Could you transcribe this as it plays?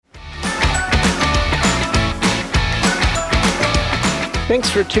Thanks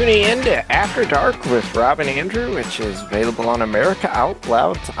for tuning in to After Dark with Rob and Andrew, which is available on America Out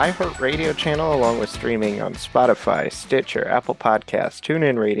Loud's iHeartRadio channel, along with streaming on Spotify, Stitcher, Apple Podcasts,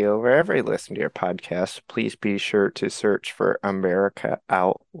 TuneIn Radio, wherever you listen to your podcasts. Please be sure to search for America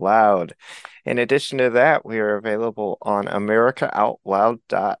Out Loud. In addition to that, we are available on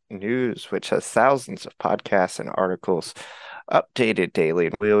AmericaOutloud.news, which has thousands of podcasts and articles updated daily.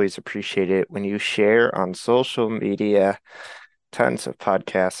 And we always appreciate it when you share on social media. Tons of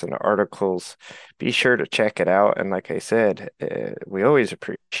podcasts and articles. Be sure to check it out. And like I said, we always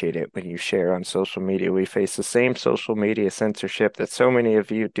appreciate it when you share on social media. We face the same social media censorship that so many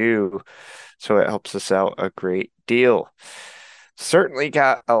of you do, so it helps us out a great deal. Certainly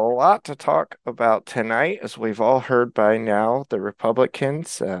got a lot to talk about tonight. As we've all heard by now, the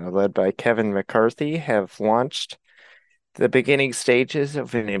Republicans, led by Kevin McCarthy, have launched the beginning stages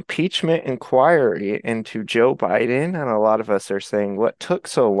of an impeachment inquiry into Joe Biden. And a lot of us are saying, what took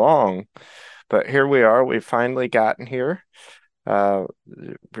so long? But here we are. We've finally gotten here.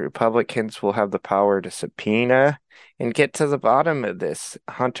 Republicans will have the power to subpoena and get to the bottom of this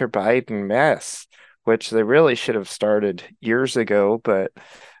Hunter Biden mess, which they really should have started years ago. But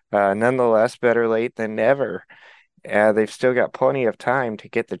nonetheless, better late than never. They've still got plenty of time to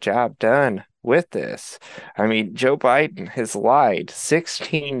get the job done with this. I mean, Joe Biden has lied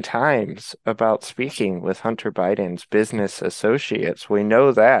 16 times about speaking with Hunter Biden's business associates. We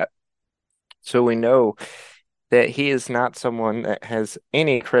know that. So we know that he is not someone that has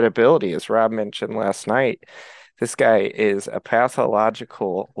any credibility, as Rob mentioned last night. This guy is a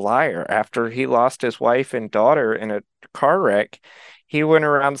pathological liar. After he lost his wife and daughter in a car wreck, he went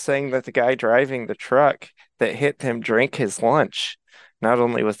around saying that the guy driving the truck that hit him drank his lunch. Not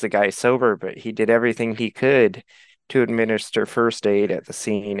only was the guy sober, but he did everything he could to administer first aid at the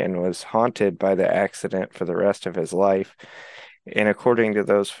scene and was haunted by the accident for the rest of his life. And according to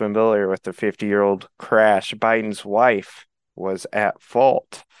those familiar with the 50-year-old crash, Biden's wife was at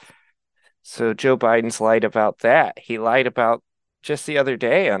fault. So Joe Biden's lied about that. He lied about just the other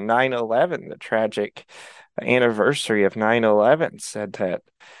day on 9/11, the tragic anniversary of 9/11, said that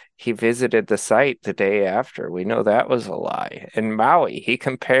he visited the site the day after. We know that was a lie. In Maui, he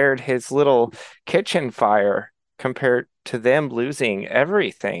compared his little kitchen fire compared to them losing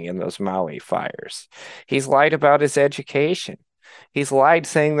everything in those Maui fires. He's lied about his education. He's lied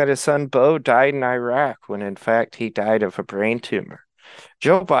saying that his son Bo died in Iraq when in fact he died of a brain tumor.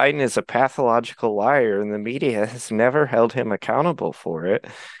 Joe Biden is a pathological liar, and the media has never held him accountable for it.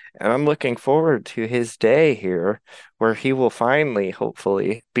 And I'm looking forward to his day here where he will finally,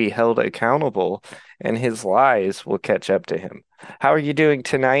 hopefully, be held accountable and his lies will catch up to him. How are you doing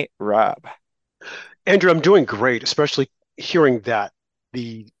tonight, Rob? Andrew, I'm doing great, especially hearing that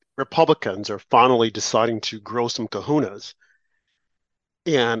the Republicans are finally deciding to grow some kahunas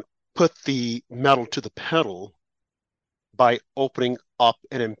and put the metal to the pedal by opening up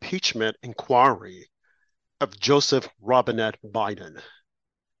an impeachment inquiry of Joseph Robinette Biden.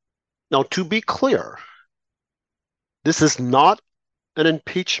 Now, to be clear, this is not an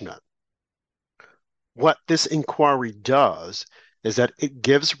impeachment. What this inquiry does is that it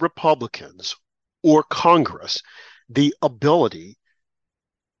gives Republicans or Congress the ability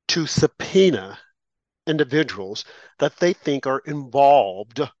to subpoena individuals that they think are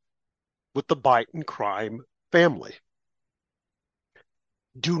involved with the Biden crime family.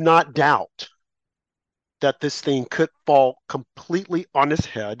 Do not doubt that this thing could fall completely on its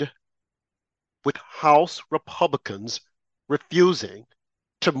head with House Republicans refusing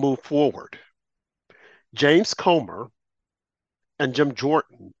to move forward. James Comer and Jim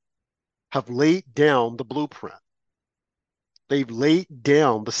Jordan have laid down the blueprint. They've laid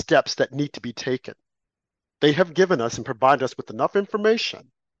down the steps that need to be taken. They have given us and provided us with enough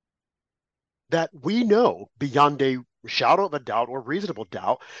information that we know beyond a shadow of a doubt or reasonable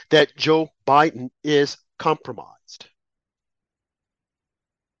doubt that Joe Biden is compromised.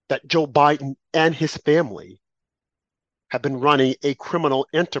 That Joe Biden and his family have been running a criminal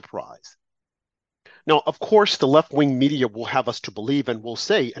enterprise. Now, of course, the left-wing media will have us to believe and will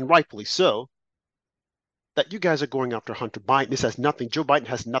say, and rightfully so, that you guys are going after Hunter Biden. This has nothing, Joe Biden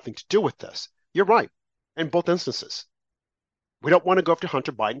has nothing to do with this. You're right, in both instances. We don't want to go after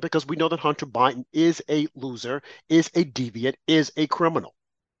Hunter Biden because we know that Hunter Biden is a loser, is a deviant, is a criminal.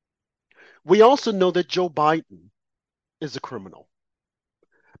 We also know that Joe Biden is a criminal.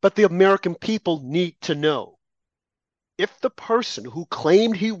 But the American people need to know if the person who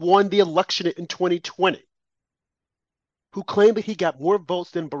claimed he won the election in 2020, who claimed that he got more votes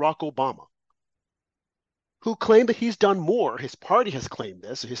than Barack Obama, who claimed that he's done more, his party has claimed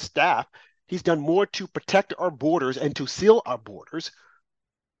this, his staff, he's done more to protect our borders and to seal our borders,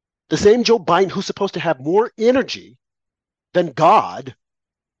 The same Joe Biden who's supposed to have more energy than God,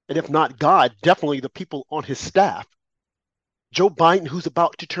 and if not God, definitely the people on his staff. Joe Biden, who's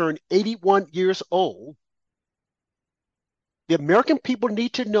about to turn 81 years old. The American people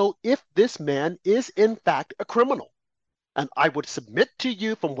need to know if this man is in fact a criminal. And I would submit to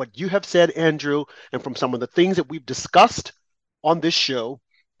you from what you have said, Andrew, and from some of the things that we've discussed on this show,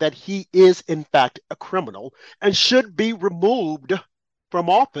 that he is in fact a criminal and should be removed from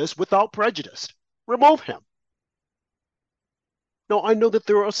office without prejudice. Remove him. Now, I know that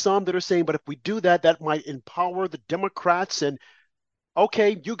there are some that are saying, but if we do that, that might empower the Democrats. And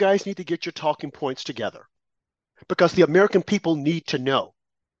okay, you guys need to get your talking points together because the American people need to know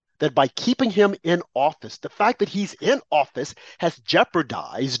that by keeping him in office, the fact that he's in office has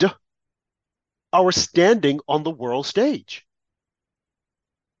jeopardized our standing on the world stage.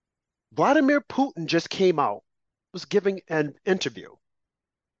 Vladimir Putin just came out, was giving an interview,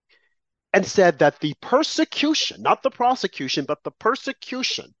 and said that the persecution, not the prosecution, but the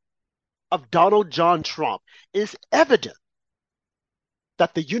persecution of Donald John Trump is evident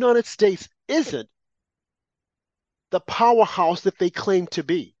that the United States isn't the powerhouse that they claim to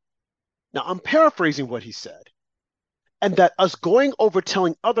be. Now, I'm paraphrasing what he said, and that us going over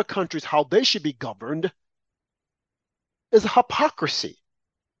telling other countries how they should be governed is a hypocrisy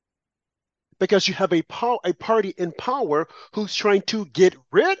because you have a party in power who's trying to get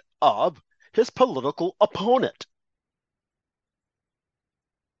rid of his political opponent.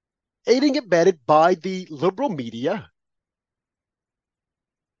 Aiding and abetted by the liberal media,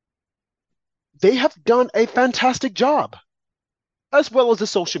 they have done a fantastic job, as well as the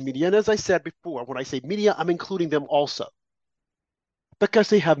social media. And as I said before, when I say media, I'm including them also. Because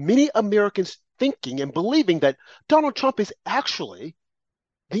they have many Americans thinking and believing that Donald Trump is actually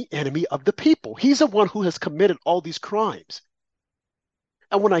the enemy of the people. He's the one who has committed all these crimes.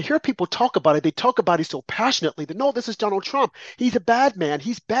 And when I hear people talk about it, they talk about it so passionately that, no, this is Donald Trump. He's a bad man.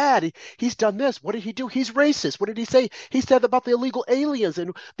 He's bad. He's done this. What did he do? He's racist. What did he say? He said about the illegal aliens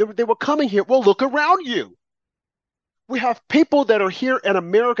and they were coming here. Well, look around you. We have people that are here in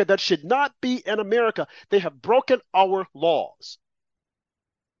America that should not be in America. They have broken our laws.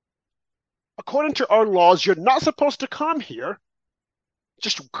 According to our laws, you're not supposed to come here,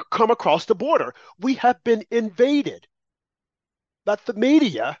 just come across the border. We have been invaded. But the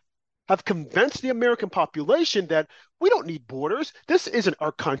media have convinced the American population that we don't need borders. This isn't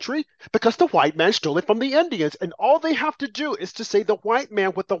our country because the white man stole it from the Indians. And all they have to do is to say the white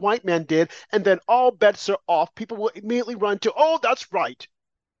man, what the white man did, and then all bets are off. People will immediately run to, oh, that's right.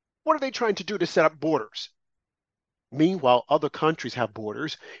 What are they trying to do to set up borders? Meanwhile, other countries have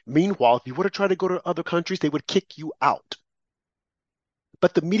borders. Meanwhile, if you were to try to go to other countries, they would kick you out.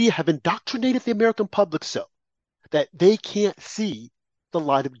 But the media have indoctrinated the American public so that they can't see the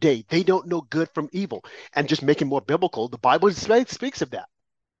light of day. They don't know good from evil. And just make it more biblical, the Bible speaks of that.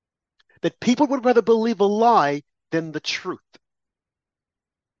 That people would rather believe a lie than the truth.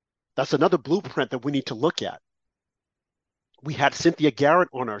 That's another blueprint that we need to look at. We had Cynthia Garrett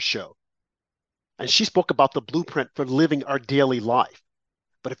on our show, and she spoke about the blueprint for living our daily life.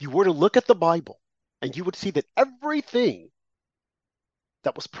 But if you were to look at the Bible, and you would see that everything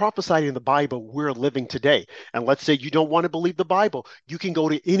that was prophesied in the Bible, we're living today. And let's say you don't want to believe the Bible, you can go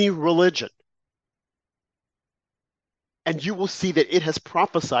to any religion and you will see that it has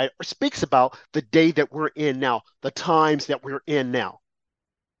prophesied or speaks about the day that we're in now, the times that we're in now.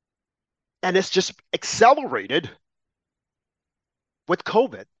 And it's just accelerated with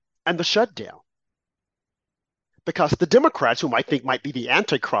COVID and the shutdown. Because the Democrats, whom I think might be the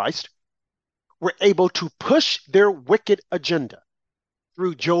Antichrist, were able to push their wicked agenda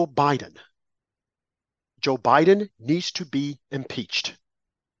through Joe Biden. Joe Biden needs to be impeached.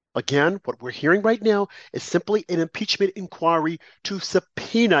 Again, what we're hearing right now is simply an impeachment inquiry to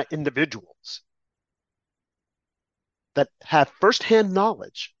subpoena individuals that have firsthand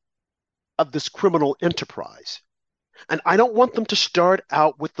knowledge of this criminal enterprise. And I don't want them to start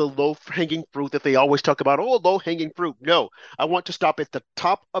out with the low-hanging fruit that they always talk about. Oh, low-hanging fruit. No, I want to stop at the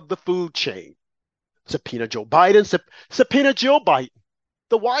top of the food chain. Subpoena Joe Biden, subpoena Jill Biden,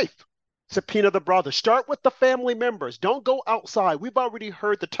 the wife, subpoena the brother. Start with the family members. Don't go outside. We've already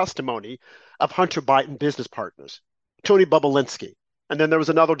heard the testimony of Hunter Biden business partners, Tony Bobulinski, and then there was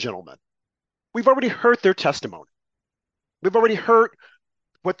another gentleman. We've already heard their testimony. We've already heard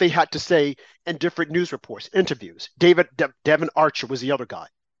what they had to say in different news reports, interviews. Devin Archer was the other guy.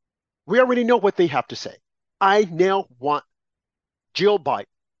 We already know what they have to say. I now want Jill Biden.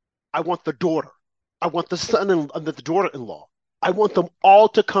 I want the daughter. I want the son and the daughter-in-law. I want them all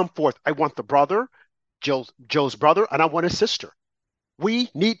to come forth. I want the brother, Joe's brother, and I want his sister. We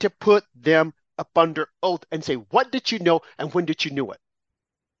need to put them up under oath and say, what did you know and when did you know it?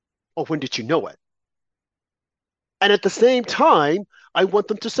 Or when did you know it? And at the same time, I want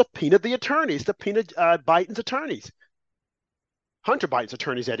them to subpoena the attorneys, subpoena Biden's attorneys, Hunter Biden's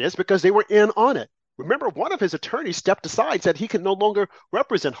attorneys, that is, because they were in on it. Remember, one of his attorneys stepped aside, said he can no longer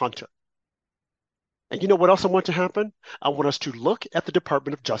represent Hunter. And you know what else I want to happen? I want us to look at the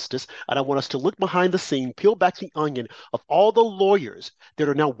Department of Justice, and I want us to look behind the scene, peel back the onion of all the lawyers that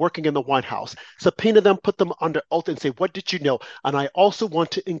are now working in the White House, subpoena them, put them under oath, and say, what did you know? And I also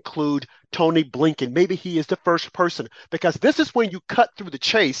want to include Tony Blinken. Maybe he is the first person, because this is when you cut through the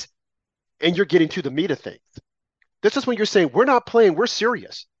chase and you're getting to the meat of things. This is when you're saying, we're not playing, we're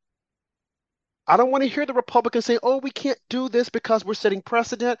serious. I don't want to hear the Republicans say, oh, we can't do this because we're setting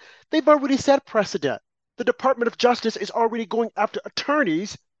precedent. They've already set precedent. The Department of Justice is already going after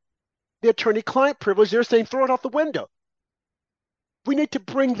attorneys, the attorney-client privilege. They're saying, throw it out the window. We need to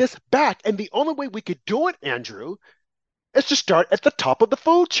bring this back. And the only way we could do it, Andrew, is to start at the top of the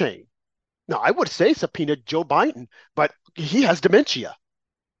food chain. Now, I would say subpoena Joe Biden, but he has dementia.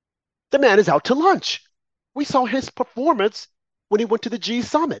 The man is out to lunch. We saw his performance when he went to the G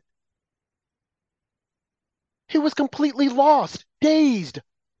summit. He was completely lost, dazed,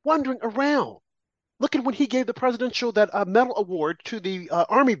 wandering around. Look at when he gave the presidential that medal award to the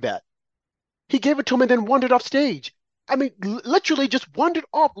Army vet. He gave it to him and then wandered off stage. I mean, literally just wandered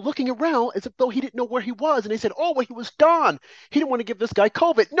off, looking around as if though he didn't know where he was. And they said, "Oh, well, he was gone. He didn't want to give this guy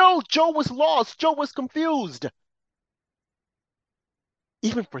COVID." No, Joe was lost. Joe was confused.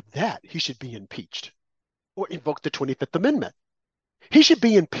 Even for that, he should be impeached or invoke the 25th Amendment. He should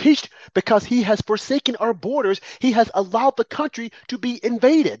be impeached because he has forsaken our borders. He has allowed the country to be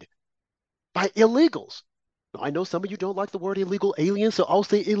invaded by illegals. Now, I know some of you don't like the word illegal aliens, so I'll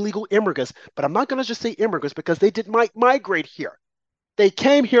say illegal immigrants, but I'm not going to just say immigrants because they did migrate here. They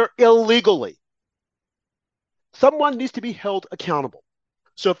came here illegally. Someone needs to be held accountable.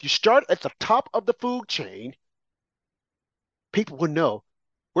 So if you start at the top of the food chain, people will know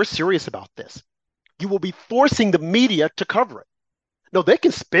we're serious about this. You will be forcing the media to cover it. No, they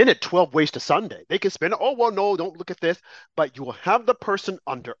can spin it 12 ways to Sunday. They can spin it, oh, well, no, don't look at this. But you will have the person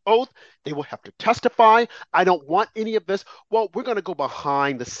under oath. They will have to testify. I don't want any of this. Well, we're going to go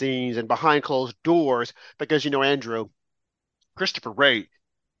behind the scenes and behind closed doors because, you know, Andrew, Christopher Wray,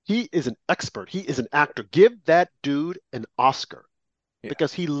 he is an expert. He is an actor. Give that dude an Oscar Yeah.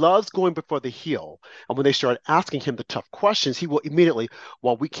 because he loves going before the heel. And when they start asking him the tough questions, he will immediately,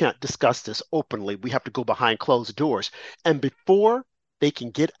 well, we can't discuss this openly. We have to go behind closed doors. And before they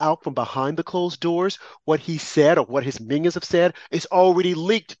can get out from behind the closed doors, what he said or what his minions have said is already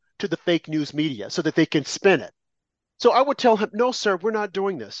leaked to the fake news media so that they can spin it. So I would tell him, no, sir, we're not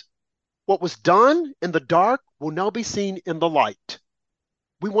doing this. What was done in the dark will now be seen in the light.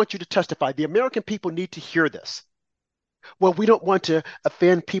 We want you to testify. The American people need to hear this. Well, we don't want to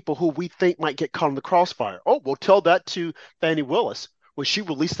offend people who we think might get caught in the crossfire. Oh, we'll tell that to Fannie Willis when she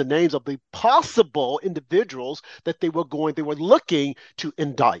released the names of the possible individuals that they were looking to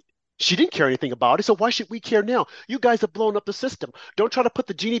indict. She didn't care anything about it, so why should we care now? You guys have blown up the system. Don't try to put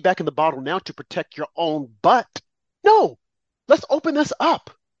the genie back in the bottle now to protect your own butt. No, let's open this up.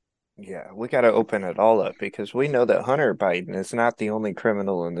 Yeah, we got to open it all up because we know that Hunter Biden is not the only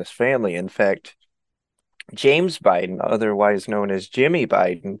criminal in this family. In fact, James Biden, otherwise known as Jimmy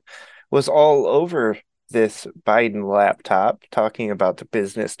Biden, was all over this Biden laptop talking about the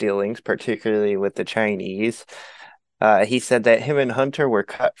business dealings, particularly with the Chinese. He said that him and Hunter were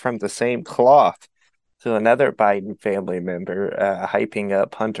cut from the same cloth. So another Biden family member hyping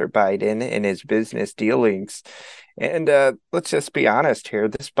up Hunter Biden and his business dealings. And let's just be honest here.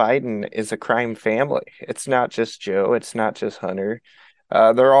 This Biden is a crime family. It's not just Joe. It's not just Hunter.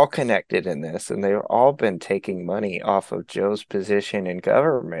 They're all connected in this, and they've all been taking money off of Joe's position in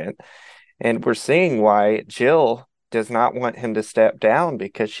government. And we're seeing why Jill does not want him to step down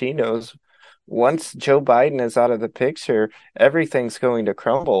because she knows once Joe Biden is out of the picture, everything's going to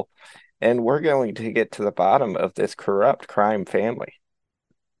crumble. And we're going to get to the bottom of this corrupt crime family.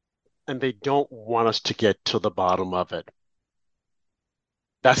 And they don't want us to get to the bottom of it.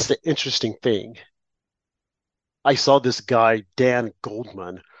 That's the interesting thing. I saw this guy, Dan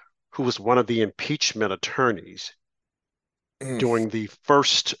Goldman, who was one of the impeachment attorneys Mm, during the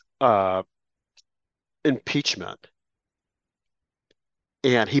first impeachment.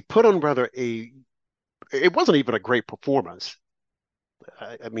 And he put on it wasn't even a great performance.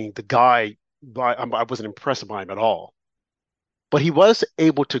 I mean, the guy, I wasn't impressed by him at all. But he was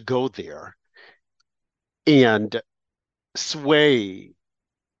able to go there and sway.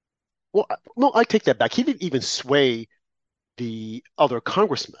 Well, no, I take that back. He didn't even sway the other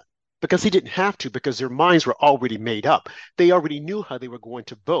congressmen because he didn't have to, because their minds were already made up. They already knew how they were going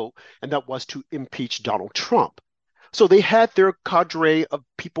to vote, and that was to impeach Donald Trump. So they had their cadre of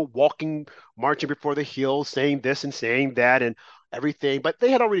people walking, marching before the hills, saying this and saying that and everything, but they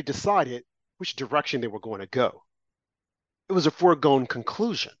had already decided which direction they were going to go. It was a foregone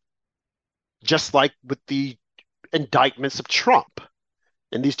conclusion, just like with the indictments of Trump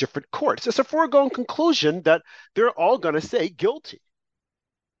in these different courts. It's a foregone conclusion that they're all going to say guilty.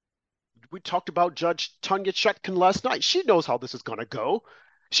 We talked about Judge Tanya Chutkan last night. She knows how this is going to go.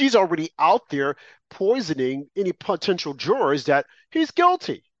 She's already out there poisoning any potential jurors that he's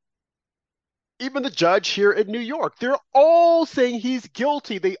guilty. Even the judge here in New York, they're all saying he's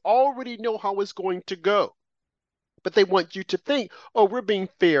guilty. They already know how it's going to go. But they want you to think, oh, we're being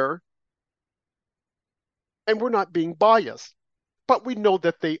fair and we're not being biased. But we know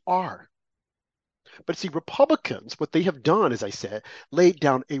that they are. But see, Republicans, what they have done, as I said, laid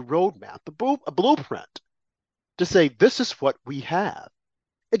down a roadmap, a blueprint to say, this is what we have.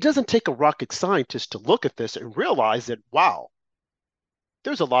 It doesn't take a rocket scientist to look at this and realize that, wow,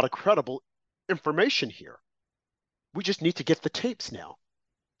 there's a lot of credible information here. We just need to get the tapes now.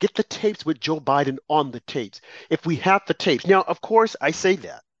 Get the tapes with Joe Biden on the tapes. If we have the tapes. Now, of course, I say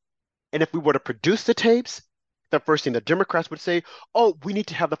that. And if we were to produce the tapes, the first thing the Democrats would say, oh, we need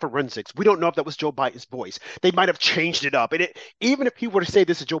to have the forensics. We don't know if that was Joe Biden's voice. They might have changed it up. And even if he were to say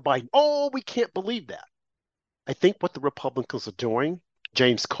this is Joe Biden, oh, we can't believe that. I think what the Republicans are doing,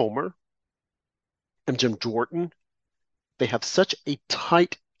 James Comer and Jim Jordan, they have such a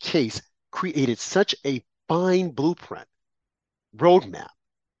tight case, created such a fine blueprint, roadmap,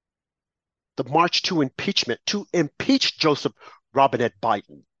 the march to impeachment, to impeach Joseph Robinette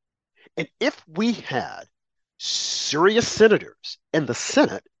Biden. And if we had serious senators in the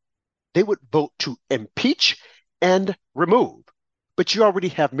Senate, they would vote to impeach and remove. But you already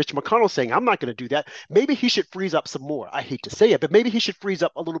have Mitch McConnell saying, I'm not going to do that. Maybe he should freeze up some more. I hate to say it, but maybe he should freeze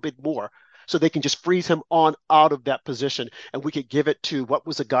up a little bit more so they can just freeze him on out of that position. And we could give it to, what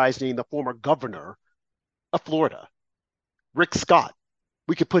was the guy's name, the former governor of Florida, Rick Scott.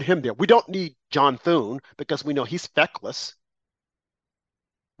 We could put him there. We don't need John Thune because we know he's feckless.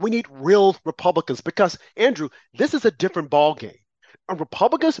 We need real Republicans because, Andrew, this is a different ball game. And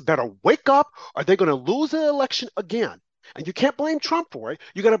Republicans better wake up or they're going to lose the election again. And you can't blame Trump for it.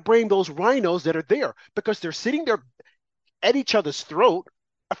 You got to blame those rhinos that are there because they're sitting there at each other's throat,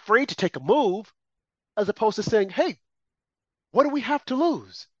 afraid to take a move, as opposed to saying, hey, what do we have to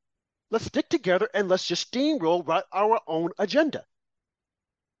lose? Let's stick together and let's just steamroll right our own agenda.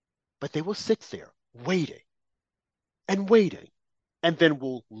 But they will sit there waiting and waiting, and then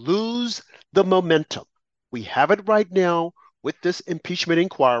we'll lose the momentum. We have it right now with this impeachment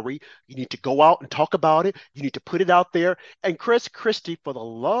inquiry. You need to go out and talk about it. You need to put it out there. And Chris Christie, for the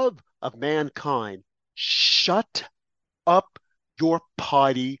love of mankind, shut up your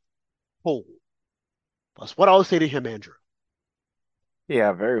potty hole. That's what I'll say to him, Andrew.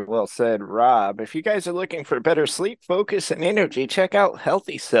 Yeah, very well said, Rob. If you guys are looking for better sleep, focus, and energy, check out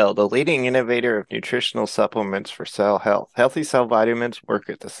Healthy Cell, the leading innovator of nutritional supplements for cell health. Healthy Cell vitamins work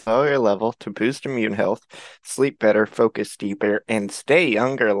at the cellular level to boost immune health, sleep better, focus deeper, and stay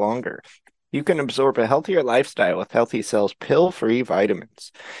younger longer. You can absorb a healthier lifestyle with Healthy Cell's pill-free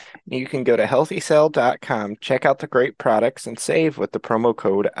vitamins. You can go to healthycell.com, check out the great products, and save with the promo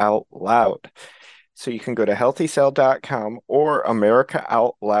code OUTLOUD. So you can go to healthycell.com or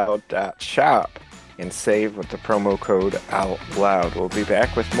americaoutloud.shop and save with the promo code OUTLOUD. We'll be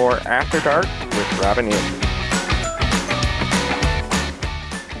back with more After Dark with Robin Andrew.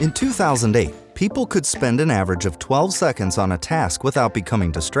 In 2008, people could spend an average of 12 seconds on a task without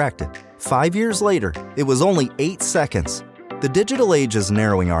becoming distracted. 5 years later, it was only 8 seconds. The digital age is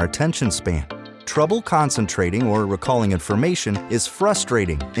narrowing our attention span. Trouble concentrating or recalling information is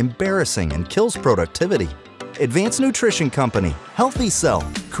frustrating, embarrassing, and kills productivity. Advanced nutrition company Healthy Cell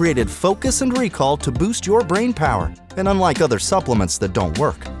created Focus and Recall to boost your brain power. And unlike other supplements that don't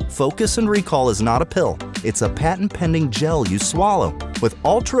work, Focus and Recall is not a pill. It's a patent-pending gel you swallow with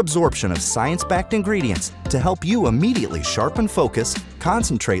ultra-absorption of science-backed ingredients to help you immediately sharpen focus,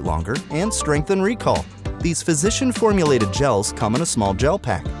 concentrate longer, and strengthen recall. These physician-formulated gels come in a small gel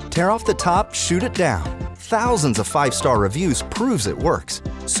pack. Tear off the top, shoot it down. Thousands of 5-star reviews proves it works.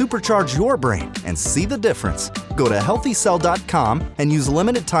 Supercharge your brain and see the difference. Go to healthycell.com and use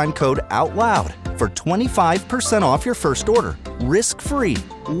limited time code OUTLOUD for 25% off your first order. Risk-free.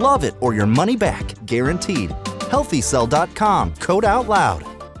 Love it or your money back. Guaranteed. Healthycell.com, code OUTLOUD.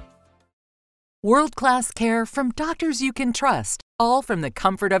 World-class care from doctors you can trust, all from the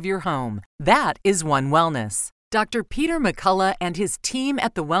comfort of your home. That is One Wellness. Dr. Peter McCullough and his team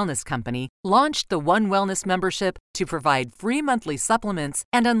at the Wellness Company launched the One Wellness membership to provide free monthly supplements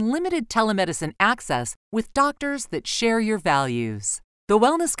and unlimited telemedicine access with doctors that share your values. The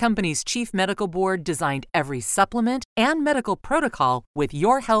Wellness Company's Chief Medical Board designed every supplement and medical protocol with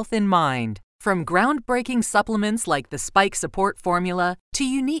your health in mind. From groundbreaking supplements like the Spike Support Formula to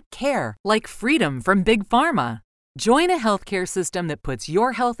unique care like Freedom from Big Pharma. Join a healthcare system that puts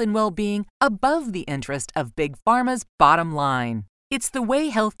your health and well-being above the interest of Big Pharma's bottom line. It's the way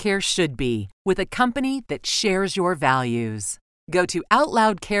healthcare should be, with a company that shares your values. Go to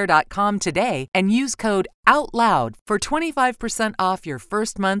OutLoudCare.com today and use code OUTLOUD for 25% off your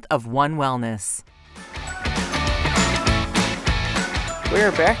first month of One Wellness.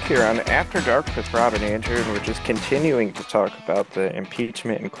 We're back here on After Dark with Rob and Andrew, and we're just continuing to talk about the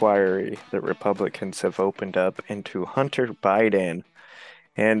impeachment inquiry that Republicans have opened up into Hunter Biden.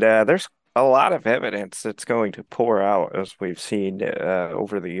 And there's a lot of evidence that's going to pour out, as we've seen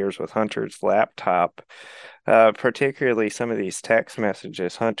over the years with Hunter's laptop, particularly some of these text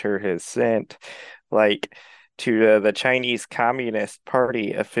messages Hunter has sent, like to the Chinese Communist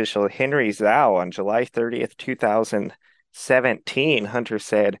Party official Henry Zhao on July 30th, 2017. Hunter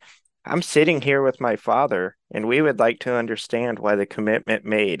said, "I'm sitting here with my father, and we would like to understand why the commitment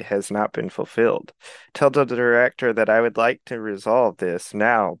made has not been fulfilled. Tell the director that I would like to resolve this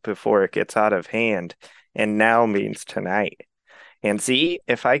now before it gets out of hand, and now means tonight. And see,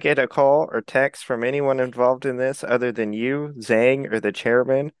 if I get a call or text from anyone involved in this other than you, Zhang, or the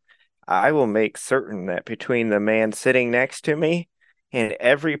chairman, I will make certain that between the man sitting next to me and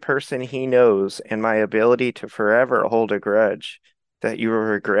every person he knows and my ability to forever hold a grudge, that you will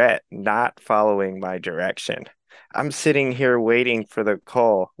regret not following my direction. I'm sitting here waiting for the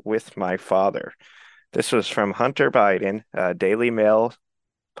call with my father." This was from Hunter Biden. Daily Mail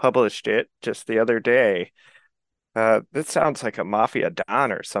published it just the other day. This sounds like a mafia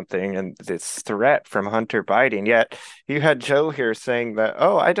don or something, and this threat from Hunter Biden. Yet you had Joe here saying that,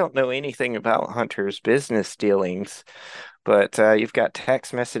 oh, I don't know anything about Hunter's business dealings. But you've got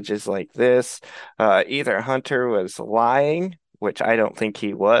text messages like this. Either Hunter was lying, which I don't think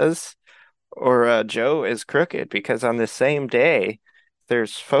he was, or Joe is crooked, because on the same day,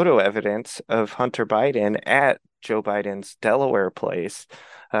 there's photo evidence of Hunter Biden at Joe Biden's Delaware place,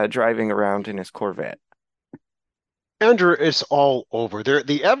 driving around in his Corvette. Andrew, it's all over.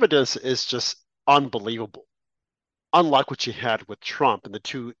 The evidence is just unbelievable. Unlike what you had with Trump and the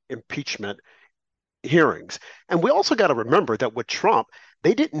two impeachment hearings. And we also got to remember that with Trump,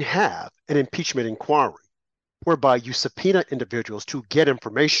 they didn't have an impeachment inquiry whereby you subpoena individuals to get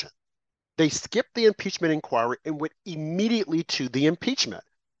information. They skipped the impeachment inquiry and went immediately to the impeachment.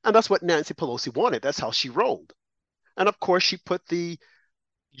 And that's what Nancy Pelosi wanted. That's how she rolled. And of course, she put the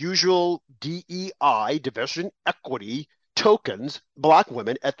usual DEI, diversity and equity tokens, Black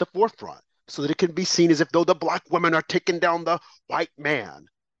women at the forefront, so that it can be seen as if though the Black women are taking down the white man.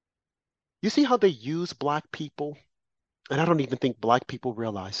 You see how they use Black people? And I don't even think Black people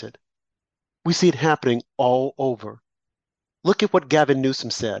realize it. We see it happening all over. Look at what Gavin Newsom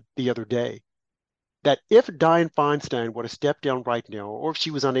said the other day, that if Dianne Feinstein were to step down right now, or if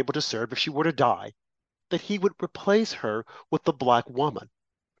she was unable to serve, if she were to die, that he would replace her with the Black woman,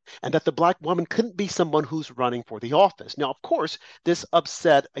 and that the Black woman couldn't be someone who's running for the office. Now, of course, this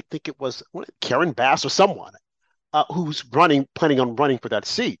upset, I think it was Karen Bass or someone who's planning on running for that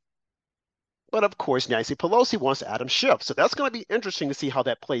seat. But of course, Nancy Pelosi wants Adam Schiff. So that's going to be interesting to see how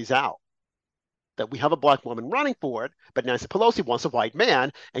that plays out. That we have a Black woman running for it, but Nancy Pelosi wants a white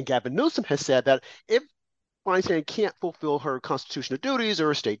man. And Gavin Newsom has said that if Feinstein can't fulfill her constitutional duties or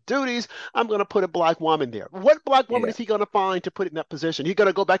her state duties, I'm going to put a Black woman there. What Black woman is he going to find to put in that position? He going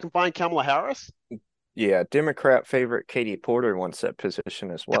to go back and find Kamala Harris? Yeah, Democrat favorite Katie Porter wants that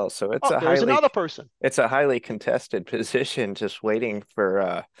position as well. So it's there's another person. It's a highly contested position, just waiting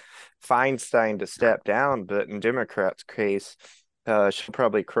for Feinstein to step down. But in Democrats' case, she'll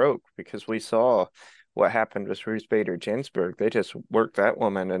probably croak, because we saw what happened with Ruth Bader Ginsburg. They just worked that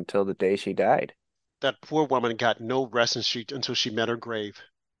woman until the day she died. That poor woman got no rest until she met her grave.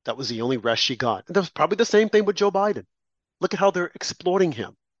 That was the only rest she got. And that was probably the same thing with Joe Biden. Look at how they're exploiting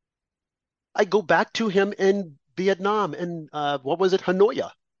him. I go back to him in Vietnam and Hanoi,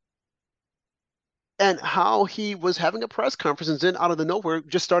 and how he was having a press conference and then out of the nowhere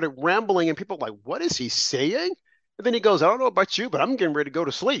just started rambling, and people were like, what is he saying? And then he goes, I don't know about you, but I'm getting ready to go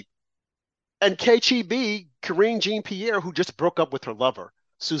to sleep. And KGB, Karine Jean-Pierre, who just broke up with her lover,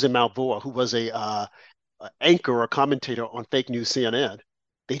 Susan Malvoa, who was a anchor or commentator on fake news CNN.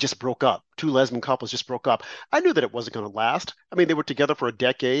 They just broke up. Two lesbian couples just broke up. I knew that it wasn't going to last. I mean, they were together for a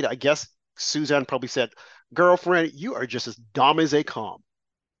decade. I guess Suzanne probably said, girlfriend, you are just as dumb as they come.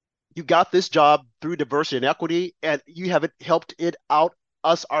 You got this job through diversity and equity, and you haven't helped it out,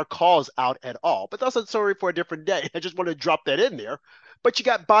 us, our cause out at all. But that's a story for a different day. I just want to drop that in there. But you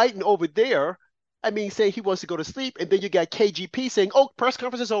got Biden over there, I mean, saying he wants to go to sleep, and then you got KGP saying, oh, press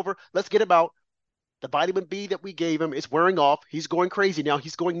conference is over. Let's get him out. The vitamin B that we gave him is wearing off. He's going crazy now.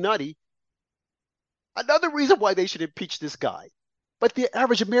 He's going nutty. Another reason why they should impeach this guy. But the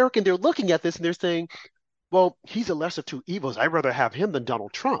average American, they're looking at this and they're saying, well, he's a lesser of two evils. I'd rather have him than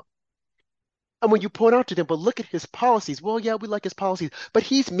Donald Trump. And when you point out to them, but look at his policies. Well, yeah, we like his policies, but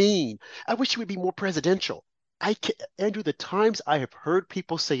he's mean. I wish he would be more presidential. Andrew, the times I have heard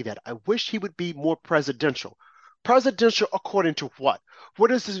people say that, I wish he would be more presidential. Presidential according to what?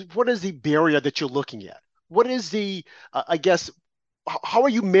 What is the barrier that you're looking at? What is the, I guess, how are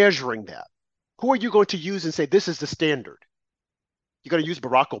you measuring that? Who are you going to use and say this is the standard? You're going to use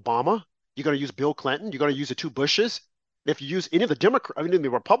Barack Obama? You're going to use Bill Clinton? You're going to use the two Bushes? If you use any of the the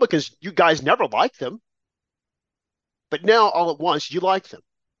Republicans, you guys never liked them. But now all at once, you like them.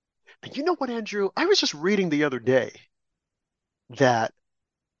 And you know what, Andrew? I was just reading the other day that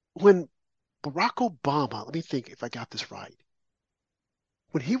when Barack Obama, let me think if I got this right.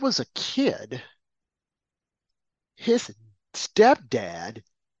 When he was a kid, his stepdad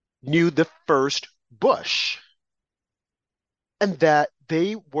knew the first Bush, and that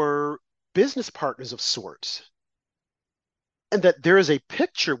they were business partners of sorts. And that there is a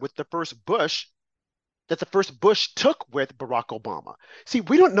picture with the first Bush that the first Bush took with Barack Obama. See,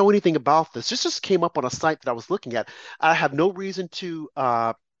 we don't know anything about this. This just came up on a site that I was looking at. I have no reason to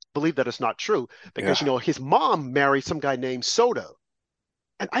believe that it's not true because, Yeah. his mom married some guy named Soto.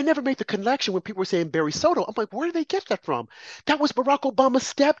 And I never made the connection when people were saying Barry Soto. I'm like, where did they get that from? That was Barack Obama's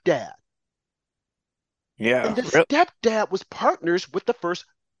stepdad. And Yeah. the stepdad was partners with the first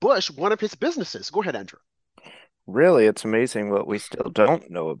Bush, one of his businesses. Go ahead, Andrew. Really, it's amazing what we still don't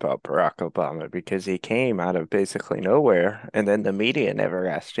know about Barack Obama because he came out of basically nowhere, and then the media never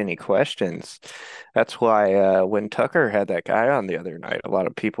asked any questions. That's why when Tucker had that guy on the other night, a lot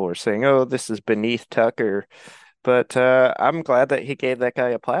of people were saying, "Oh, this is beneath Tucker." But I'm glad that he gave that guy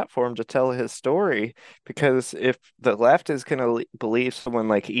a platform to tell his story because if the left is going to believe someone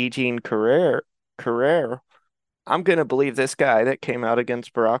like Eugene Carrere, I'm going to believe this guy that came out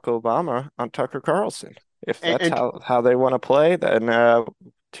against Barack Obama on Tucker Carlson. If And, that's and how they want to play, then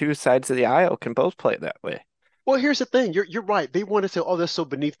two sides of the aisle can both play that way. well, here's the thing. You're right. They want to say, oh, that's so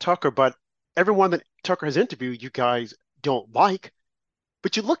beneath Tucker, but everyone that Tucker has interviewed, you guys don't like.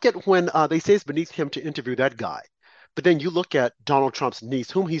 But you look at when they say it's beneath him to interview that guy. But then you look at Donald Trump's niece,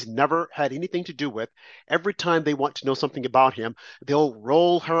 whom he's never had anything to do with. Every time they want to know something about him, they'll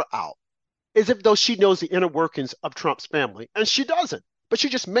roll her out as if though she knows the inner workings of Trump's family. And she doesn't, but she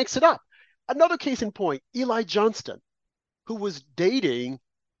just makes it up. Another case in point, Eli Johnston, who was dating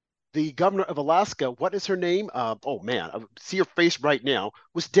the governor of Alaska. What is her name? Oh man, I see her face right now.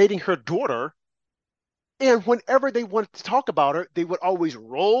 Was dating her daughter. And whenever they wanted to talk about her, they would always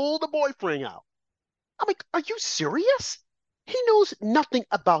roll the boyfriend out. I'm like, are you serious? He knows nothing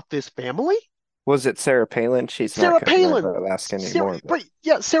about this family. Was it Sarah Palin? She's not Sarah governor of Palin. Alaska Sarah, anymore, but right,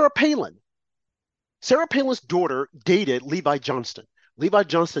 yeah, Sarah Palin. Sarah Palin's daughter dated Levi Johnston. Levi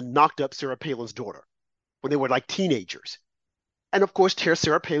Johnston knocked up Sarah Palin's daughter when they were like teenagers. And of course,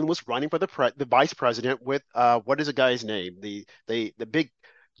 Sarah Palin was running for the vice president with what is the guy's name? The big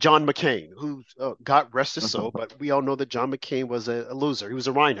John McCain, who God rest his soul, but we all know that John McCain was a loser. He was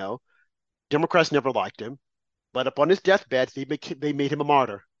a rhino. Democrats never liked him, but upon his deathbed, they made him a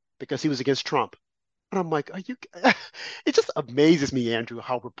martyr because he was against Trump. And I'm like, are you? It just amazes me, Andrew,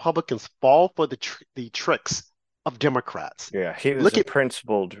 how Republicans fall for the tricks of Democrats. yeah, he was Look a at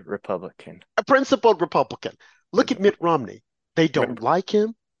principled Republican. a principled Republican. Look at Mitt Romney. They don't Remember, like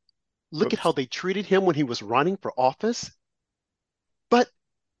him. Look at how oops. they treated him when he was running for office, but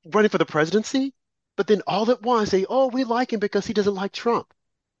running for the presidency. But then all at once, we like him because he doesn't like Trump.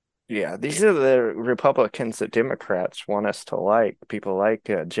 Yeah, these are the Republicans that Democrats want us to like, people like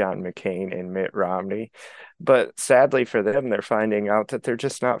John McCain and Mitt Romney. But sadly for them, they're finding out that they're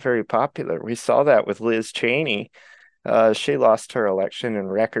just not very popular. We saw that with Liz Cheney. She lost her election in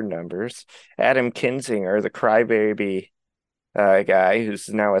record numbers. Adam Kinzinger, the crybaby guy who's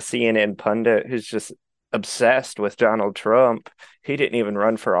now a CNN pundit who's just obsessed with Donald Trump, he didn't even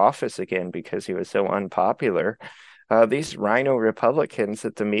run for office again because he was so unpopular. These rhino Republicans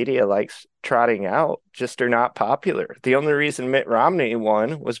that the media likes trotting out just are not popular. The only reason Mitt Romney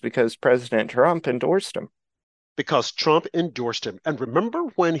won was because President Trump endorsed him. Because Trump endorsed him. And remember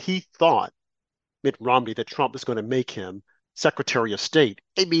when he thought, Mitt Romney, that Trump was going to make him Secretary of State.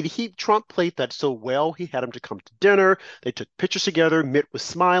 I mean, Trump played that so well. He had him to come to dinner. They took pictures together. Mitt was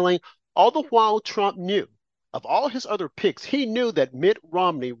smiling. All the while, Trump knew of all his other picks, he knew that Mitt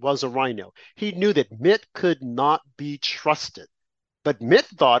Romney was a rhino. He knew that Mitt could not be trusted. But Mitt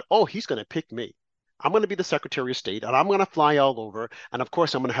thought, oh, he's going to pick me. I'm going to be the Secretary of State, and I'm going to fly all over. And of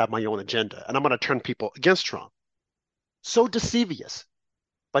course, I'm going to have my own agenda, and I'm going to turn people against Trump. So deceivious.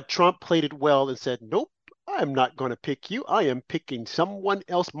 But Trump played it well and said, nope, I'm not going to pick you. I am picking someone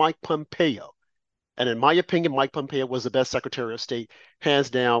else, Mike Pompeo. And in my opinion, Mike Pompeo was the best Secretary of State, hands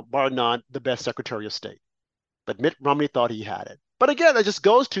down, bar none, the best Secretary of State. But Mitt Romney thought he had it. But again, it just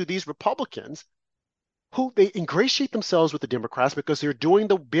goes to these Republicans who they ingratiate themselves with the Democrats because they're doing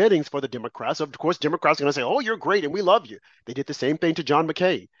the biddings for the Democrats. Of course, Democrats are going to say, oh, you're great and we love you. They did the same thing to John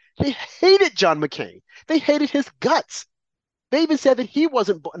McCain. They hated John McCain. They hated his guts. They even said that he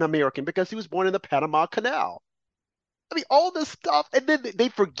wasn't an American because he was born in the Panama Canal. I mean, all this stuff, and then they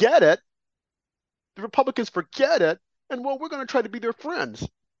forget it. The Republicans forget it, and well, we're going to try to be their friends.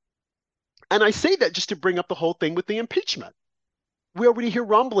 And I say that just to bring up the whole thing with the impeachment. We already hear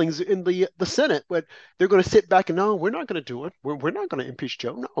rumblings in the Senate, but they're going to sit back and no, we're not going to do it. We're not going to impeach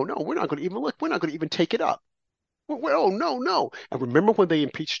Joe. No, we're not going to even look. We're not going to even take it up. Oh, no. And remember when they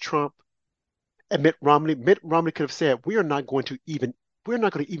impeached Trump and Mitt Romney? Mitt Romney could have said, we're not going to even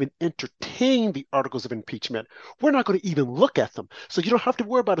entertain the articles of impeachment. We're not going to even look at them. So you don't have to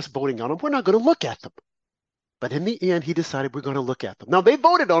worry about us voting on them. We're not going to look at them. But in the end, he decided we're going to look at them. Now, they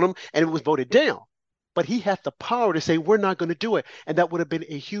voted on him and it was voted down. But he had the power to say, we're not going to do it. And that would have been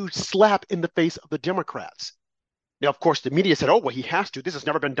a huge slap in the face of the Democrats. Now, of course, the media said, oh, well, he has to. This has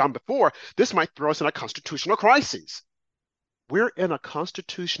never been done before. This might throw us in a constitutional crisis. We're in a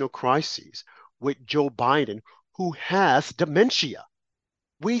constitutional crisis with Joe Biden, who has dementia.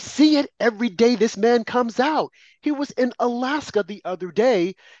 We see it every day this man comes out. He was in Alaska the other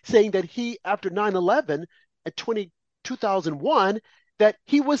day saying that he, after 9/11 at 2001, that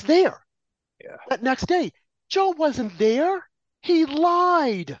he was there. Yeah. That next day, Joe wasn't there. He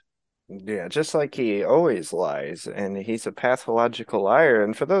lied. Yeah, just like he always lies, and he's a pathological liar.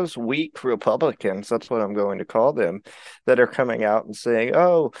 And for those weak Republicans, that's what I'm going to call them, that are coming out and saying,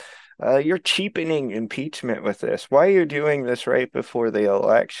 oh, you're cheapening impeachment with this. Why are you doing this right before the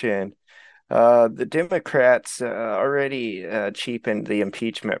election? The Democrats already cheapened the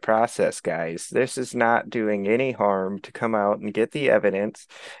impeachment process, guys. This is not doing any harm to come out and get the evidence.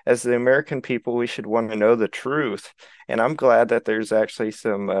 As the American people, we should want to know the truth. And I'm glad that there's actually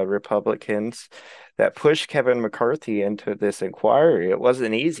some Republicans that pushed Kevin McCarthy into this inquiry. It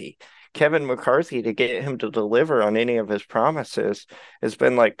wasn't easy. Kevin McCarthy, to get him to deliver on any of his promises has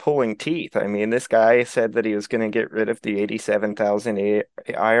been like pulling teeth. I mean, this guy said that he was going to get rid of the 87,000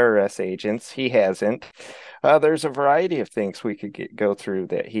 IRS agents. He hasn't. There's a variety of things we could go through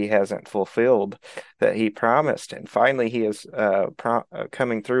that he hasn't fulfilled that he promised. And finally, he is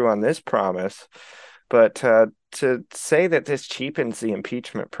coming through on this promise. But to say that this cheapens the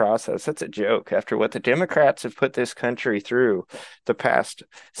impeachment process, that's a joke. After what the Democrats have put this country through the past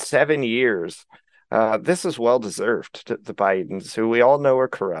 7 years, this is well deserved to the Bidens, who we all know are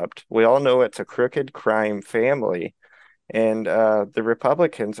corrupt. We all know it's a crooked crime family. And the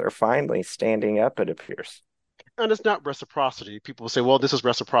Republicans are finally standing up, it appears. And it's not reciprocity. People will say, well, this is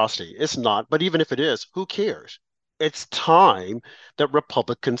reciprocity. It's not. But even if it is, who cares? It's time that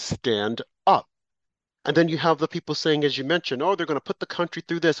Republicans stand up. And then you have the people saying, as you mentioned, oh, they're going to put the country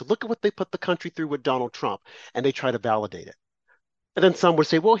through this. Look at what they put the country through with Donald Trump. And they try to validate it. And then some would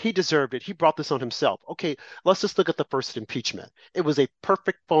say, well, he deserved it. He brought this on himself. Okay, let's just look at the first impeachment. It was a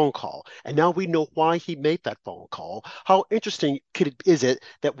perfect phone call. And now we know why he made that phone call. How interesting is it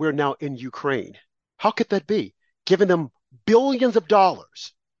that we're now in Ukraine? How could that be? Giving them billions of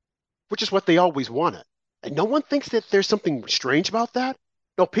dollars, which is what they always wanted. And no one thinks that there's something strange about that.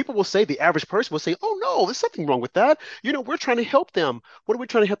 No, people will say, the average person will say, oh, no, there's something wrong with that. You know, we're trying to help them. What are we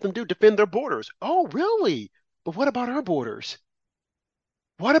trying to help them do? Defend their borders. Oh, really? But what about our borders?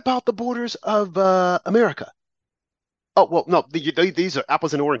 What about the borders of America? Oh, well, no, these are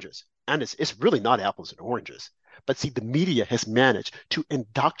apples and oranges. And it's really not apples and oranges. But see, the media has managed to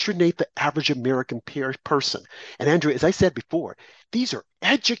indoctrinate the average American person. And Andrew, as I said before, these are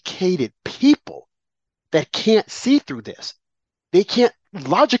educated people that can't see through this. They can't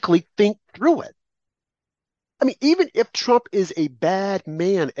logically think through it. I mean, even if Trump is a bad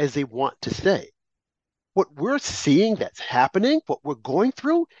man, as they want to say, what we're seeing that's happening, what we're going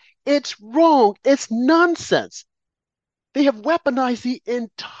through, it's wrong. It's nonsense. They have weaponized the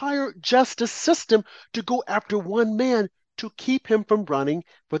entire justice system to go after one man, to keep him from running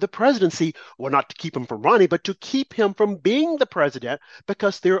for the presidency. Well, not to keep him from running, but to keep him from being the president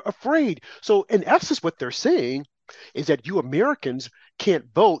because they're afraid. So in essence, what they're saying is that you Americans can't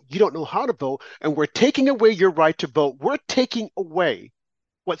vote. You don't know how to vote. And we're taking away your right to vote. We're taking away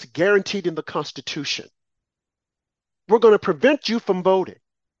what's guaranteed in the Constitution. We're going to prevent you from voting.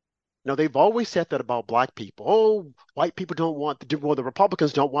 Now, they've always said that about black people. Oh, white people don't want, well, the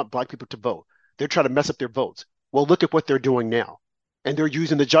Republicans don't want black people to vote. They're trying to mess up their votes. Well, look at what they're doing now. And they're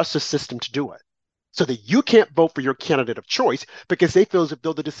using the justice system to do it. So that you can't vote for your candidate of choice because they feel as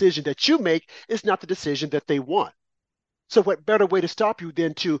though the decision that you make is not the decision that they want. So what better way to stop you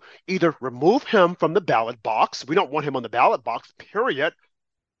than to either remove him from the ballot box? We don't want him on the ballot box, period.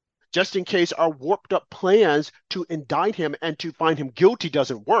 Just in case our warped up plans to indict him and to find him guilty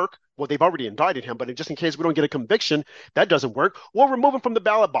doesn't work. Well, they've already indicted him, but just in case we don't get a conviction, that doesn't work. We'll remove him from the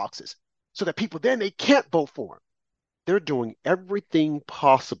ballot boxes so that people then they can't vote for him. They're doing everything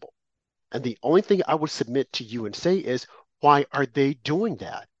possible. And the only thing I would submit to you and say is, why are they doing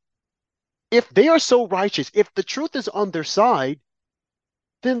that? If they are so righteous, if the truth is on their side,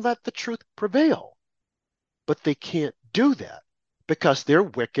 then let the truth prevail. But they can't do that because they're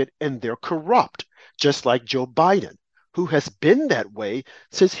wicked and they're corrupt, just like Joe Biden, who has been that way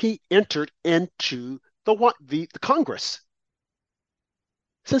since he entered into the Congress,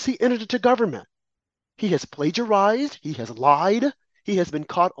 since he entered into government. He has plagiarized, he has lied, he has been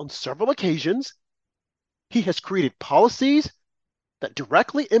caught on several occasions. He has created policies that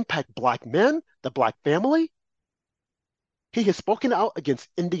directly impact black men, the black family. He has spoken out against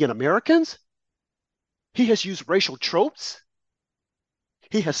Indian Americans. He has used racial tropes.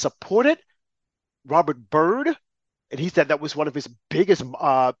 He has supported Robert Byrd, and he said that was one of his biggest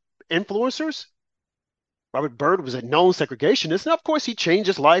influencers. Robert Byrd was a known segregationist, and of course he changed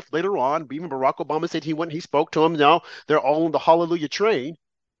his life later on. Even Barack Obama said he went and he spoke to him. Now they're all on the hallelujah train.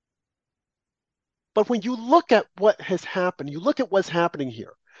 But when you look at what has happened, you look at what's happening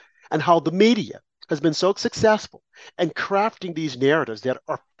here and how the media has been so successful in crafting these narratives that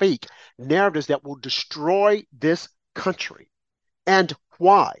are fake, narratives that will destroy this country. And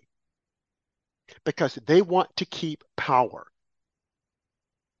why? Because they want to keep power.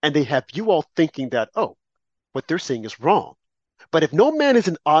 And they have you all thinking that, oh, what they're saying is wrong. But if no man is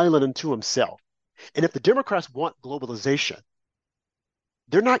an island unto himself, and if the Democrats want globalization,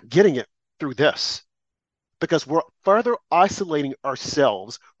 they're not getting it through this, because we're further isolating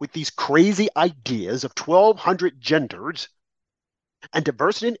ourselves with these crazy ideas of 1,200 genders and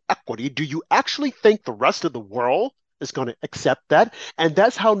diversity and equity. Do you actually think the rest of the world is going to accept that? And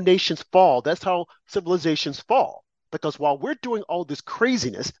that's how nations fall. That's how civilizations fall. Because while we're doing all this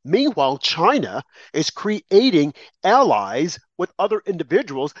craziness, meanwhile, China is creating allies with other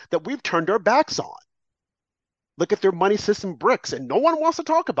individuals that we've turned our backs on. Look at their money system BRICS, and no one wants to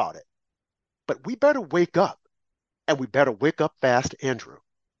talk about it. But we better wake up, and we better wake up fast, Andrew.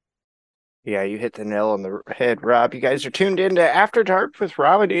 Yeah, you hit the nail on the head, Rob. You guys are tuned into After Dark with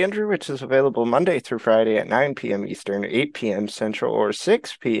Rob and Andrew, which is available Monday through Friday at 9 p.m. Eastern, 8 p.m. Central, or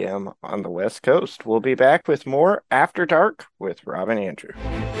 6 p.m. on the West Coast. We'll be back with more After Dark with Rob and Andrew.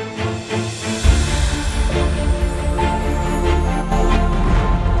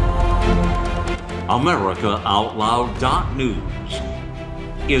 AmericaOutloud.news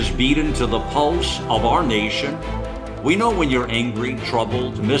is beaten to the pulse of our nation. We know when you're angry,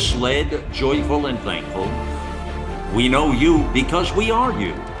 troubled, misled, joyful, and thankful. We know you because we are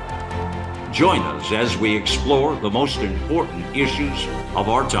you. Join us as we explore the most important issues of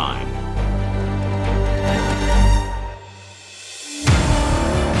our time.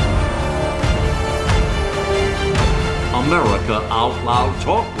 America Out Loud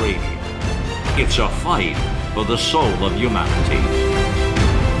Talk Radio. It's a fight for the soul of humanity.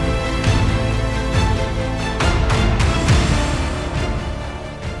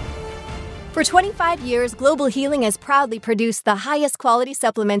 For 25 years, Global Healing has proudly produced the highest quality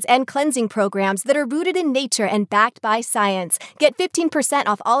supplements and cleansing programs that are rooted in nature and backed by science. Get 15%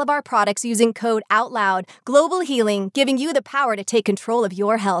 off all of our products using code OUTLOUD. Global Healing, giving you the power to take control of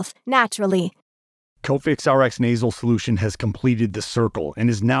your health naturally. Cofix RX Nasal Solution has completed the circle and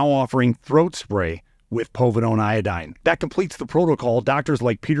is now offering throat spray with povidone iodine. That completes the protocol doctors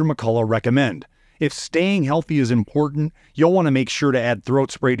like Peter McCullough recommend. If staying healthy is important, you'll want to make sure to add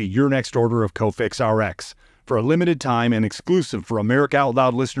throat spray to your next order of Cofix RX. For a limited time and exclusive for America Out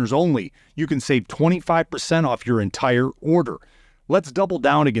Loud listeners only, you can save 25% off your entire order. Let's double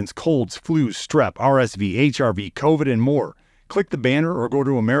down against colds, flus, strep, RSV, HRV, COVID, and more. Click the banner or go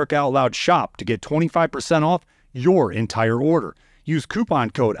to America Out Loud shop to get 25% off your entire order. Use coupon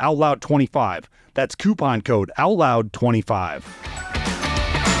code OUTLOUD25. That's coupon code OUTLOUD25.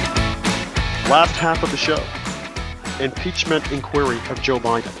 Last half of the show, impeachment inquiry of Joe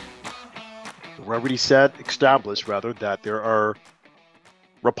Biden. We already established that there are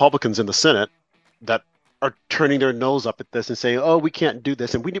Republicans in the Senate that are turning their nose up at this and saying, oh, we can't do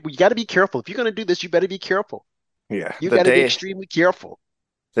this. And we got to be careful. If you're going to do this, you better be careful. Yeah, You got to be extremely careful.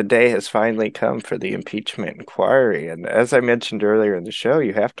 The day has finally come for the impeachment inquiry. And as I mentioned earlier in the show,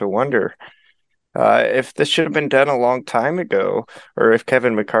 you have to wonder if this should have been done a long time ago, or if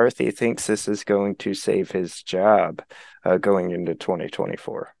Kevin McCarthy thinks this is going to save his job going into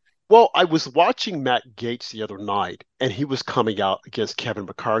 2024. Well, I was watching Matt Gaetz the other night, and he was coming out against Kevin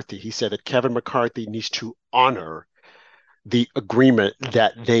McCarthy. He said that Kevin McCarthy needs to honor the agreement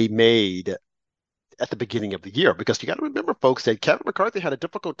that they made at the beginning of the year, because you got to remember, folks, that Kevin McCarthy had a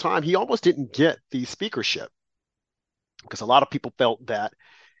difficult time. He almost didn't get the speakership because a lot of people felt that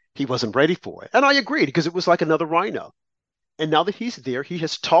he wasn't ready for it. And I agreed, because it was like another rhino. And now that he's there, he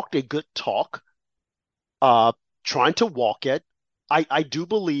has talked a good talk, trying to walk it. I do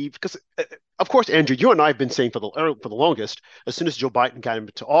believe, because of course, Andrew, you and I have been saying for the longest, as soon as Joe Biden got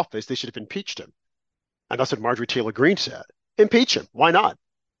into office, they should have impeached him. And that's what Marjorie Taylor Greene said. Impeach him. Why not?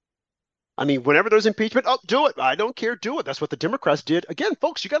 I mean, whenever there's impeachment, oh, do it. I don't care. Do it. That's what the Democrats did. Again,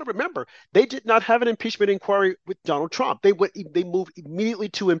 folks, you got to remember, they did not have an impeachment inquiry with Donald Trump. They moved immediately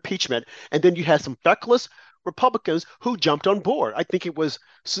to impeachment. And then you had some feckless Republicans who jumped on board. I think it was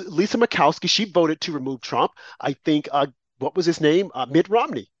Lisa Murkowski. She voted to remove Trump. I think, what was his name? Mitt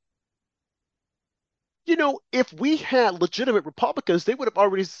Romney. You know, if we had legitimate Republicans, they would have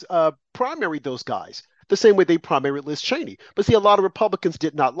already primaried those guys the same way they primaried Liz Cheney. But see, a lot of Republicans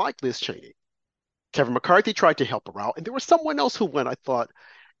did not like Liz Cheney. Kevin McCarthy tried to help her out, and there was someone else who went, I thought,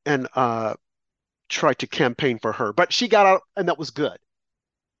 and tried to campaign for her. But she got out, and that was good.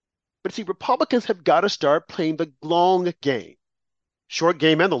 But see, Republicans have got to start playing the long game, short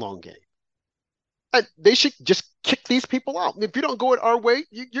game and the long game. And they should just kick these people out. If you don't go it our way,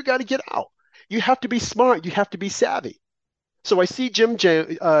 you got to get out. You have to be smart. You have to be savvy. So I see James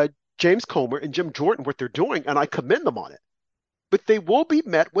Comer and Jim Jordan, what they're doing, and I commend them on it. But they will be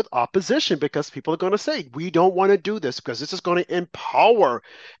met with opposition, because people are going to say, we don't want to do this because this is going to empower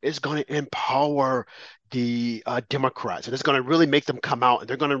the Democrats, and it's going to really make them come out, and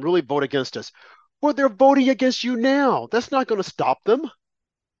they're going to really vote against us. Well, they're voting against you now. That's not going to stop them.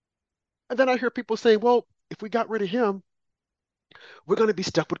 And then I hear people saying, well, if we got rid of him, we're going to be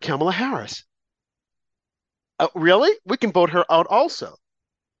stuck with Kamala Harris. Really? We can vote her out also.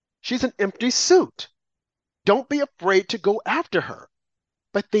 She's an empty suit. Don't be afraid to go after her.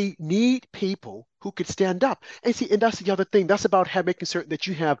 But they need people who could stand up. And see, and that's the other thing. That's about making certain that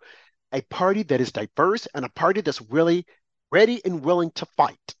you have a party that is diverse and a party that's really ready and willing to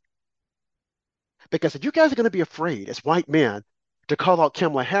fight. Because if you guys are going to be afraid as white men to call out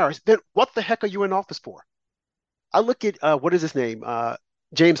Kamala Harris, then what the heck are you in office for? I look at, what is his name?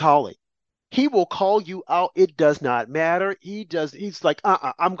 James Hawley. He will call you out. It does not matter. He's like,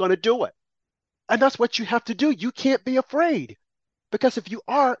 I'm going to do it. And that's what you have to do. You can't be afraid. Because if you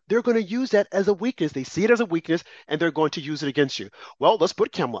are, they're going to use that as a weakness. They see it as a weakness, and they're going to use it against you. Well, let's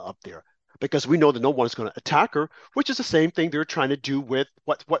put Kamala up there, because we know that no one's going to attack her, which is the same thing they're trying to do with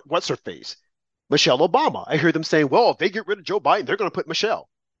what's her face? Michelle Obama. I hear them saying, well, if they get rid of Joe Biden, they're going to put Michelle.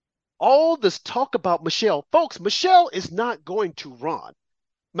 All this talk about Michelle, folks, Michelle is not going to run.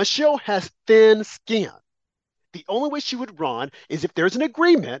 Michelle has thin skin. The only way she would run is if there's an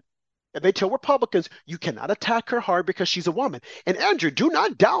agreement and they tell Republicans, you cannot attack her hard because she's a woman. And Andrew, do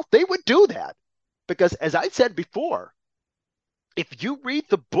not doubt they would do that. Because as I said before, if you read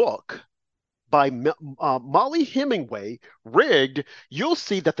the book by Molly Hemingway, Rigged, you'll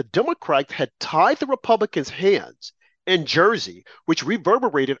see that the Democrats had tied the Republicans' hands in Jersey, which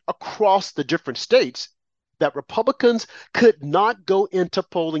reverberated across the different states, that Republicans could not go into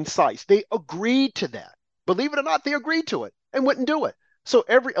polling sites. They agreed to that. Believe it or not, they agreed to it and wouldn't do it. So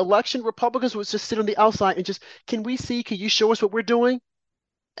every election, Republicans would just sit on the outside and just, can you show us what we're doing?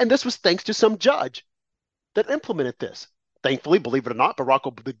 And this was thanks to some judge that implemented this. Thankfully, believe it or not, when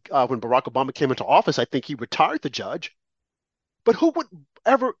Barack Obama came into office, I think he retired the judge. But who would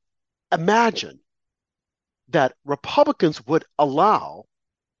ever imagine that Republicans would allow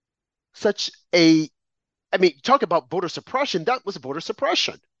such talk about voter suppression, that was voter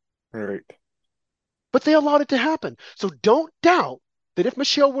suppression. Right. But they allowed it to happen. So don't doubt that if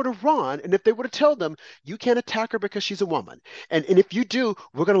Michelle were to run, and if they were to tell them, you can't attack her because she's a woman. And if you do,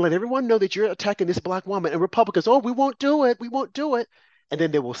 we're going to let everyone know that you're attacking this black woman. And Republicans, oh, we won't do it. We won't do it. And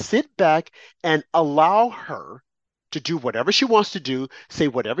then they will sit back and allow her to do whatever she wants to do, say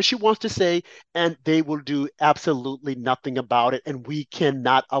whatever she wants to say, and they will do absolutely nothing about it. And we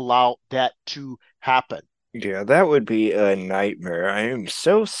cannot allow that to happen. Yeah, that would be a nightmare. I am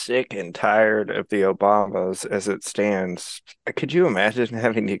so sick and tired of the Obamas as it stands. Could you imagine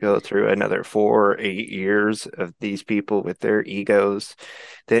having to go through another 4 or 8 years of these people with their egos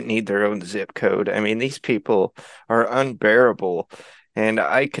that need their own zip code? I mean, these people are unbearable, and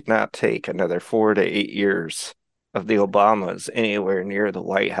I could not take another 4 to 8 years of the Obamas anywhere near the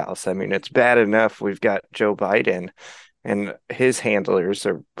White House. I mean, it's bad enough we've got Joe Biden and his handlers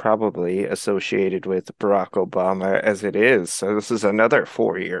are probably associated with Barack Obama as it is. So this is another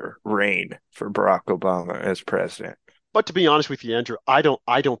 4 year reign for Barack Obama as president. But to be honest with you, Andrew, I don't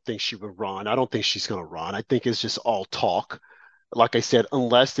think she would run. I don't think she's going to run. I think it's just all talk. Like I said,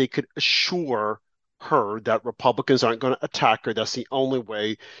 unless they could assure her that Republicans aren't going to attack her, that's the only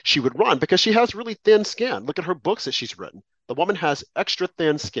way she would run because she has really thin skin. Look at her books that she's written. The woman has extra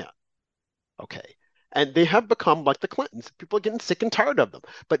thin skin. Okay. And they have become like the Clintons. People are getting sick and tired of them.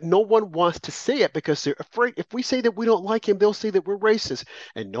 But no one wants to say it because they're afraid. If we say that we don't like him, they'll say that we're racist.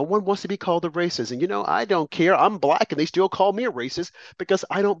 And no one wants to be called a racist. And you know, I don't care. I'm black and they still call me a racist because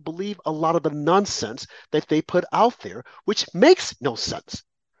I don't believe a lot of the nonsense that they put out there, which makes no sense.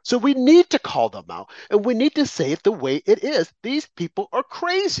 So we need to call them out and we need to say it the way it is. These people are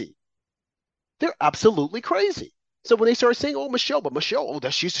crazy. They're absolutely crazy. So when they start saying, "Oh, Michelle," but Michelle, oh,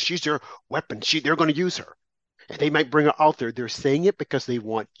 that she's their weapon. They're going to use her, and they might bring her out there. They're saying it because they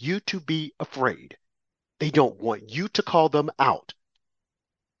want you to be afraid. They don't want you to call them out.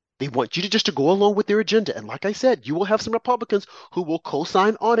 They want you to just to go along with their agenda. And like I said, you will have some Republicans who will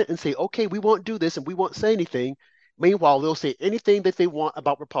co-sign on it and say, "Okay, we won't do this, and we won't say anything." Meanwhile, they'll say anything that they want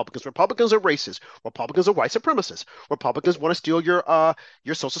about Republicans. Republicans are racist. Republicans are white supremacists. Republicans want to steal your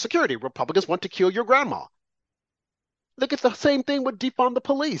Social Security. Republicans want to kill your grandma. Look at the same thing with defund the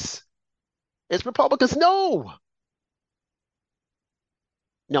police. It's Republicans. No.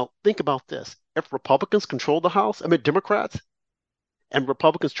 Now, think about this. If Republicans control the House, Democrats, and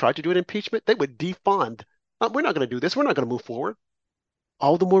Republicans tried to do an impeachment, they would defund. We're not going to do this. We're not going to move forward.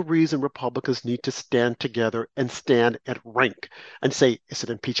 All the more reason Republicans need to stand together and stand at rank and say, it's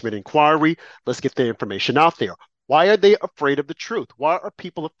an impeachment inquiry. Let's get the information out there. Why are they afraid of the truth? Why are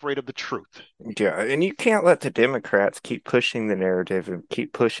people afraid of the truth? Yeah, and you can't let the Democrats keep pushing the narrative and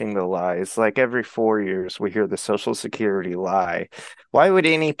keep pushing the lies. Like every 4 years, we hear the Social Security lie. Why would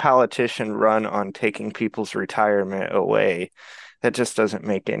any politician run on taking people's retirement away? That just doesn't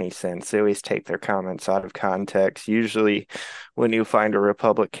make any sense. They always take their comments out of context. Usually, when you find a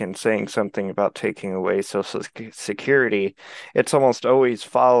Republican saying something about taking away Social Security, it's almost always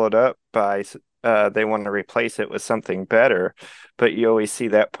followed up by they want to replace it with something better, but you always see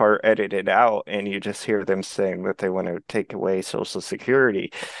that part edited out and you just hear them saying that they want to take away Social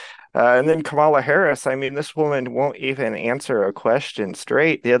Security. And then Kamala Harris, I mean, this woman won't even answer a question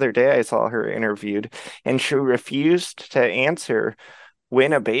straight. The other day I saw her interviewed and she refused to answer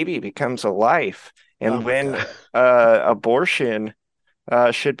when a baby becomes a life Oh and my when God. abortion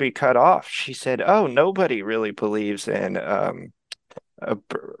should be cut off. She said, "Oh, nobody really believes in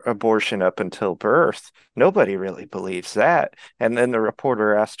abortion up until birth. Nobody really believes that." And then the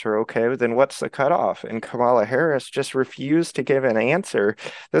reporter asked her, "Okay, then what's the cutoff?" And Kamala Harris just refused to give an answer.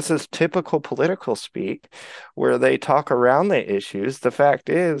 This is typical political speak where they talk around the issues. The fact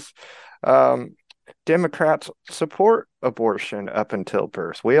is, Democrats support abortion up until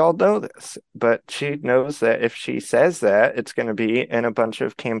birth. We all know this, but she knows that if she says that, it's going to be in a bunch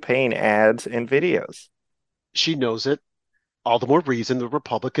of campaign ads and videos. She knows it. All the more reason the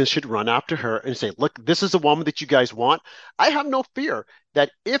Republicans should run after her and say, look, this is the woman that you guys want. I have no fear that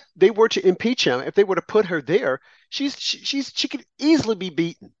if they were to impeach him, if they were to put her there, she could easily be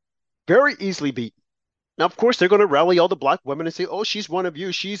beaten, very easily beaten. Now, of course, they're going to rally all the black women and say, oh, she's one of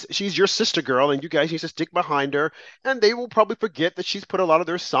you. She's your sister girl, and you guys need to stick behind her. And they will probably forget that she's put a lot of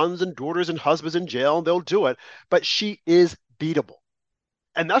their sons and daughters and husbands in jail, and they'll do it. But she is beatable.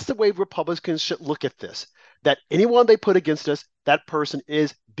 And that's the way Republicans should look at this, that anyone they put against us, that person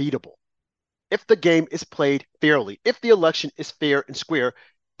is beatable. If the game is played fairly, if the election is fair and square,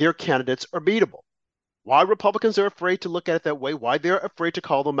 their candidates are beatable. Why Republicans are afraid to look at it that way, why they're afraid to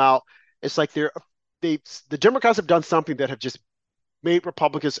call them out, it's like the Democrats have done something that have just made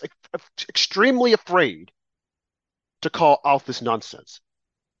Republicans extremely afraid to call out this nonsense.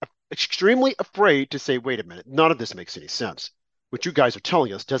 Extremely afraid to say, wait a minute, none of this makes any sense. What you guys are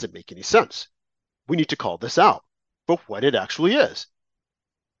telling us doesn't make any sense. We need to call this out for what it actually is.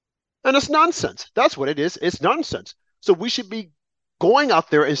 And it's nonsense. That's what it is. It's nonsense. So we should be going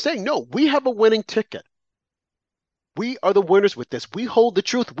out there and saying, no, we have a winning ticket. We are the winners with this. We hold the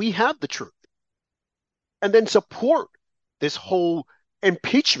truth. We have the truth. And then support this whole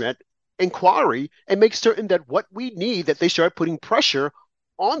impeachment inquiry and make certain that what we need, that they start putting pressure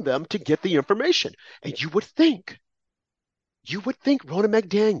on them to get the information. And you would think Ronna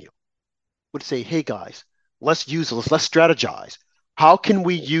McDaniel would say, hey guys, let's strategize. How can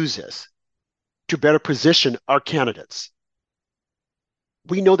we use this to better position our candidates?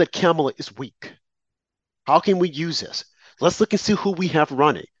 We know that Kamala is weak. How can we use this? Let's look and see who we have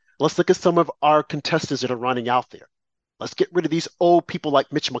running. Let's look at some of our contestants that are running out there. Let's get rid of these old people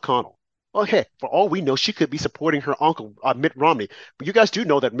like Mitch McConnell. Well, hey, for all we know, she could be supporting her uncle, Mitt Romney. But you guys do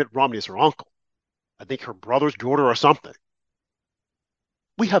know that Mitt Romney is her uncle. I think her brother's daughter or something.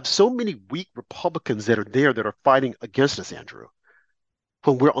 We have so many weak Republicans that are there that are fighting against us, Andrew,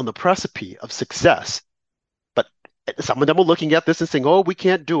 when we're on the precipice of success. But some of them are looking at this and saying, oh, we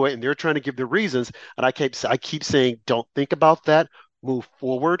can't do it. And they're trying to give their reasons. And I keep saying, don't think about that. Move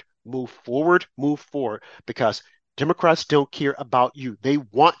forward, move forward, move forward. Because Democrats don't care about you. They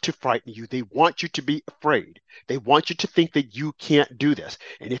want to frighten you. They want you to be afraid. They want you to think that you can't do this.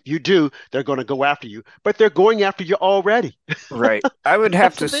 And if you do, they're going to go after you. But they're going after you already. Right. I would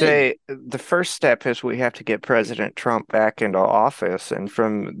have That's the to thing. say the first step is we have to get President Trump back into office. And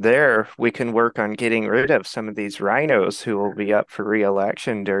from there, we can work on getting rid of some of these rhinos who will be up for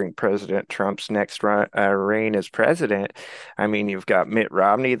re-election during President Trump's next reign as president. I mean, you've got Mitt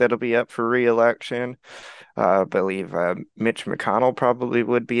Romney that'll be up for re-election. I believe Mitch McConnell probably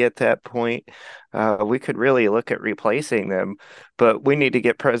would be at that point. We could really look at replacing them, but we need to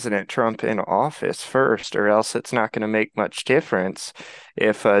get President Trump in office first, or else it's not going to make much difference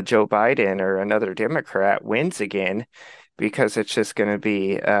if Joe Biden or another Democrat wins again, because it's just going to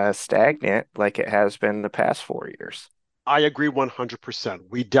be stagnant like it has been the past 4 years. I agree 100%.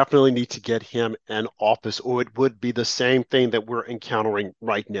 We definitely need to get him in office, or it would be the same thing that we're encountering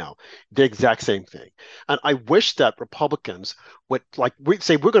right now, the exact same thing. And I wish that Republicans would, like, we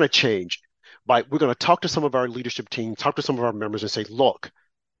say we're going to change, we're going to talk to some of our leadership team, talk to some of our members, and say, look,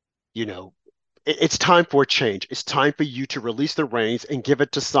 you know, it's time for a change. It's time for you to release the reins and give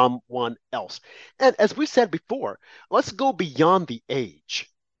it to someone else. And as we said before, let's go beyond the age,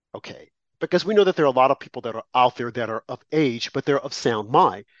 okay? Because we know that there are a lot of people that are out there that are of age, but they're of sound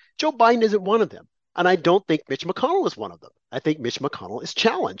mind. Joe Biden isn't one of them. And I don't think Mitch McConnell is one of them. I think Mitch McConnell is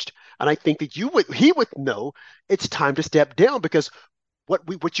challenged. And I think that he would know it's time to step down, because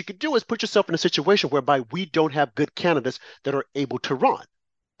what you could do is put yourself in a situation whereby we don't have good candidates that are able to run.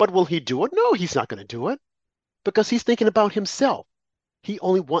 But will he do it? No, he's not going to do it, because he's thinking about himself. He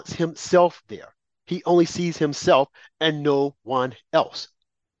only wants himself there. He only sees himself and no one else.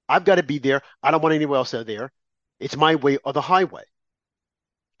 I've got to be there. I don't want anyone else there. It's my way or the highway.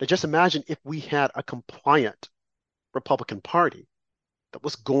 Now just imagine if we had a compliant Republican Party that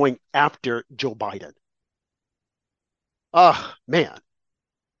was going after Joe Biden. Oh, man.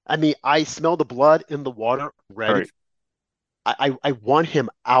 I mean, I smell the blood in the water already. Right. I want him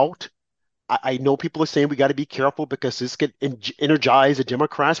out. I know people are saying we got to be careful because this could energize the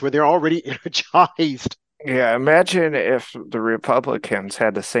Democrats where they're already energized. Yeah, imagine if the Republicans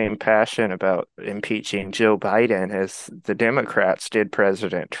had the same passion about impeaching Joe Biden as the Democrats did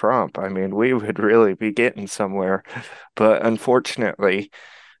President Trump. I mean, we would really be getting somewhere. But unfortunately,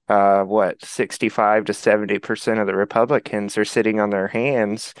 65 to 70% of the Republicans are sitting on their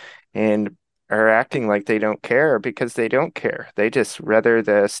hands and are acting like they don't care, because they don't care. They just rather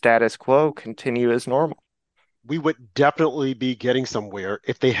the status quo continue as normal. We would definitely be getting somewhere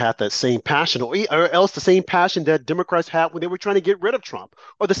if they had that same passion, or else the same passion that Democrats had when they were trying to get rid of Trump,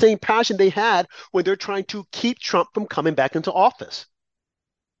 or the same passion they had when they're trying to keep Trump from coming back into office.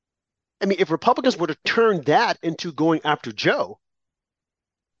 I mean, if Republicans were to turn that into going after Joe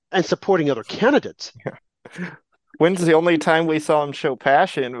and supporting other candidates. When's the only time we saw him show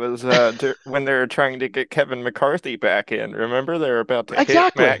passion was when they were trying to get Kevin McCarthy back in. Remember, they were about to hit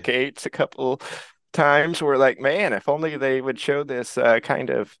Matt Exactly. Gaetz a couple times. We're like, man, if only they would show this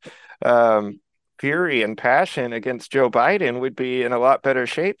kind of fury and passion against Joe Biden, we'd be in a lot better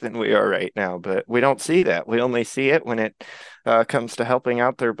shape than we are right now. But we don't see that. We only see it when it comes to helping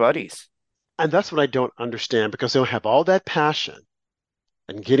out their buddies. And that's what I don't understand, because they'll have all that passion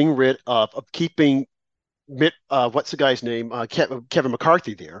and getting rid of keeping what's the guy's name, Kevin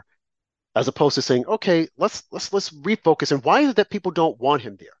McCarthy there, as opposed to saying, okay, let's refocus. And why is it that people don't want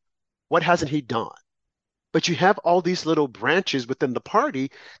him there? What hasn't he done? But you have all these little branches within the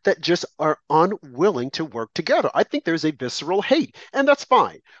party that just are unwilling to work together. I think there's a visceral hate, and that's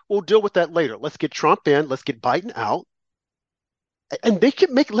fine. We'll deal with that later. Let's get Trump in, let's get Biden out, And they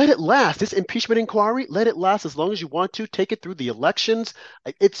can let it last. This impeachment inquiry, let it last as long as you want to. Take it through the elections.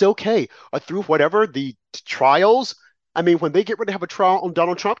 It's okay. Or through whatever the trials. I mean, when they get ready to have a trial on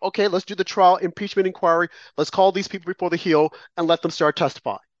Donald Trump, okay, let's do the trial impeachment inquiry. Let's call these people before the Hill and let them start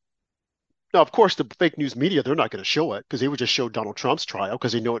testifying. Now, of course, the fake news media, they're not going to show it because they would just show Donald Trump's trial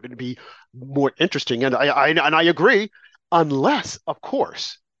because they know it would be more interesting. And I agree, unless, of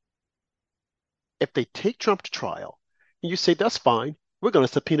course, if they take Trump to trial, and you say, that's fine, we're going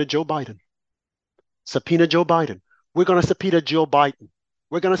to subpoena Joe Biden. Subpoena Joe Biden. We're going to subpoena Jill Biden.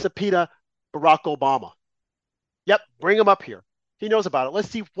 We're going to subpoena Barack Obama. Yep, bring him up here. He knows about it. Let's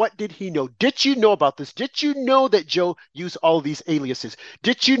see, what did he know? Did you know about this? Did you know that Joe used all these aliases?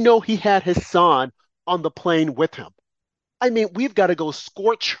 Did you know he had his son on the plane with him? I mean, we've got to go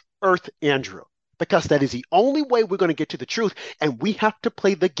scorch earth, Andrew, because that is the only way we're going to get to the truth. And we have to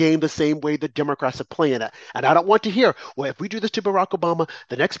play the game the same way the Democrats are playing it. And I don't want to hear, well, if we do this to Barack Obama,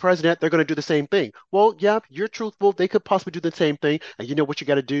 the next president, they're going to do the same thing. Well, yeah, you're truthful. They could possibly do the same thing. And you know what you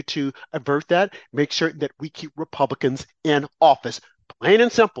got to do to avert that? Make sure that we keep Republicans in office. Plain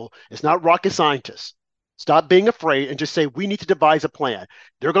and simple. It's not rocket scientists. Stop being afraid and just say, we need to devise a plan.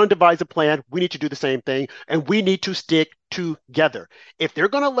 They're going to devise a plan. We need to do the same thing. And we need to stick together. If they're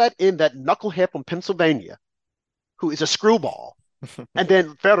going to let in that knucklehead from Pennsylvania, who is a screwball, and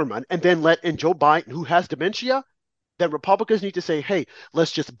then Fetterman, and then let in Joe Biden, who has dementia, then Republicans need to say, hey,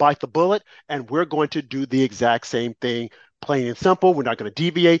 let's just bite the bullet, and we're going to do the exact same thing. Plain and simple. We're not going to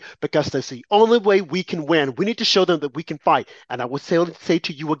deviate because that's the only way we can win. We need to show them that we can fight. And I would say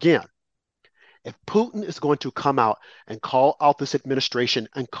to you again, if Putin is going to come out and call out this administration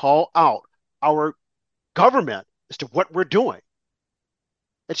and call out our government as to what we're doing,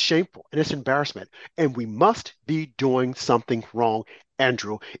 it's shameful and it's embarrassment. And we must be doing something wrong,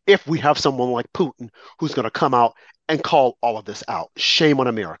 Andrew, if we have someone like Putin who's going to come out and call all of this out. Shame on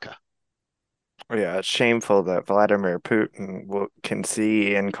America. Yeah, it's shameful that Vladimir Putin can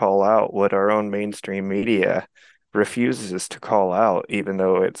see and call out what our own mainstream media refuses to call out, even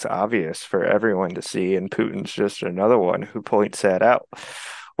though it's obvious for everyone to see, and Putin's just another one who points that out.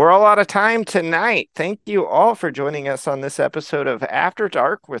 We're all out of time tonight. Thank you all for joining us on this episode of After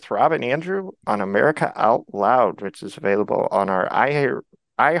Dark with Rob and Andrew on America Out Loud, which is available on our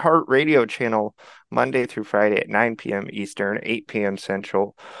iHeartRadio channel Monday through Friday at 9 p.m. Eastern, 8 p.m.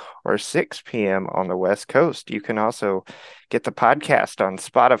 Central, or 6 p.m. on the West Coast. You can also get the podcast on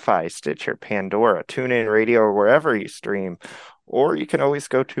Spotify, Stitcher, Pandora, TuneIn Radio, or wherever you stream. Or you can always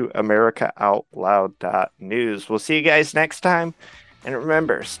go to americaoutloud.news. We'll see you guys next time. And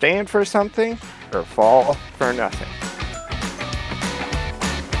remember, stand for something or fall for nothing.